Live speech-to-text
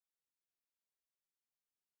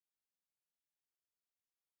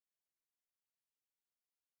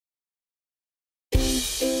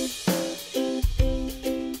This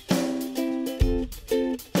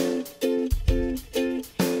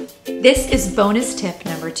is bonus tip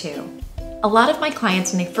number 2. A lot of my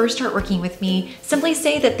clients, when they first start working with me, simply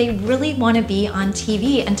say that they really want to be on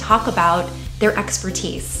TV and talk about their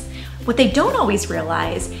expertise. What they don't always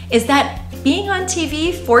realize is that being on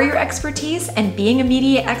TV for your expertise and being a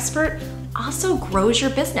media expert also grows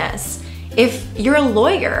your business. If you're a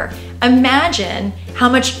lawyer, imagine how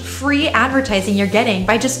much free advertising you're getting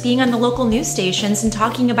by just being on the local news stations and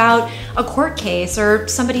talking about a court case or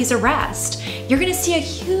somebody's arrest. You're gonna see a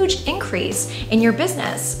huge increase in your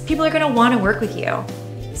business. People are gonna wanna work with you.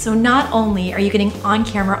 So not only are you getting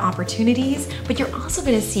on-camera opportunities, but you're also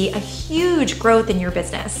gonna see a huge growth in your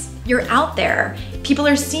business. You're out there, people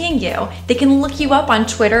are seeing you. They can look you up on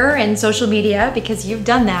Twitter and social media because you've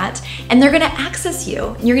done that, and they're gonna access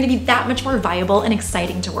you. You're gonna be that much more viable and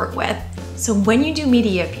exciting to work with. So when you do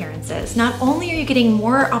media appearances, not only are you getting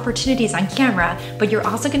more opportunities on camera, but you're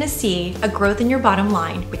also gonna see a growth in your bottom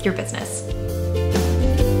line with your business.